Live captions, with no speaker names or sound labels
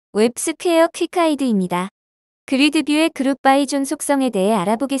웹스퀘어 퀵가이드입니다. 그리드뷰의 그룹바이존 속성에 대해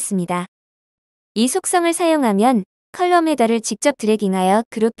알아보겠습니다. 이 속성을 사용하면 컬럼 헤더를 직접 드래깅하여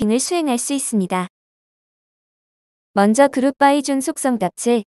그룹핑을 수행할 수 있습니다. 먼저 그룹바이존 속성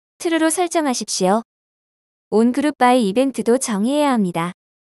값을 true로 설정하십시오. ongroupby 이벤트도 정의해야 합니다.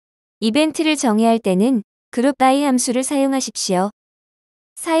 이벤트를 정의할 때는 groupby 함수를 사용하십시오.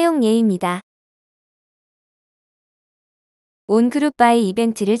 사용 예입니다. ongroupby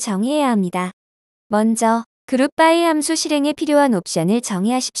이벤트를 정의해야 합니다. 먼저 groupby 함수 실행에 필요한 옵션을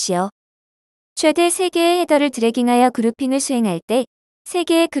정의하십시오. 최대 3개의 헤더를 드래깅하여 그룹핑을 수행할 때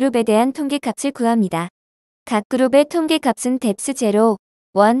 3개의 그룹에 대한 통계값을 구합니다. 각 그룹의 통계값은 depth 0,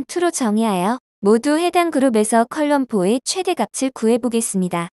 1, 2로 정의하여 모두 해당 그룹에서 컬럼 4의 최대값을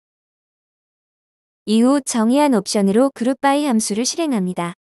구해보겠습니다. 이후 정의한 옵션으로 groupby 함수를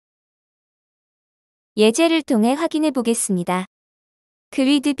실행합니다. 예제를 통해 확인해 보겠습니다.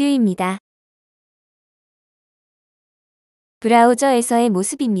 그리드뷰입니다. 브라우저에서의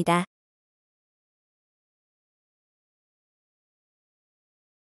모습입니다.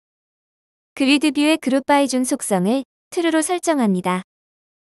 그리드뷰의 그룹바이존 속성을 true로 설정합니다.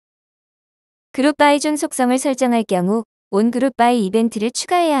 그룹바이존 속성을 설정할 경우 ongroupby 이벤트를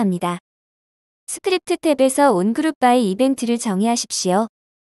추가해야 합니다. 스크립트 탭에서 ongroupby 이벤트를 정의하십시오.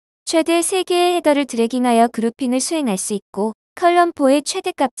 최대 3개의 헤더를 드래깅하여 그룹핑을 수행할 수 있고 컬럼 4의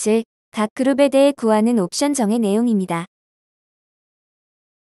최대값을 각 그룹에 대해 구하는 옵션 정의 내용입니다.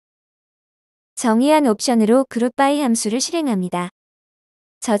 정의한 옵션으로 groupby 함수를 실행합니다.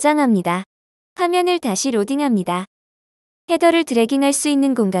 저장합니다. 화면을 다시 로딩합니다. 헤더를 드래깅할 수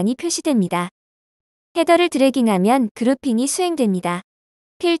있는 공간이 표시됩니다. 헤더를 드래깅하면 그룹핑이 수행됩니다.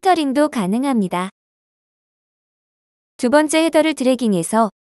 필터링도 가능합니다. 두 번째 헤더를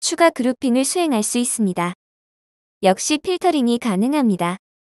드래깅해서 추가 그룹핑을 수행할 수 있습니다. 역시 필터링이 가능합니다.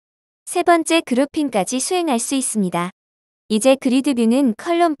 세 번째 그룹핑까지 수행할 수 있습니다. 이제 그리드뷰는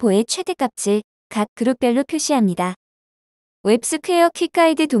컬럼 4의 최대값을 각 그룹별로 표시합니다. 웹스퀘어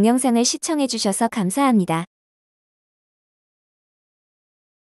퀵가이드 동영상을 시청해주셔서 감사합니다.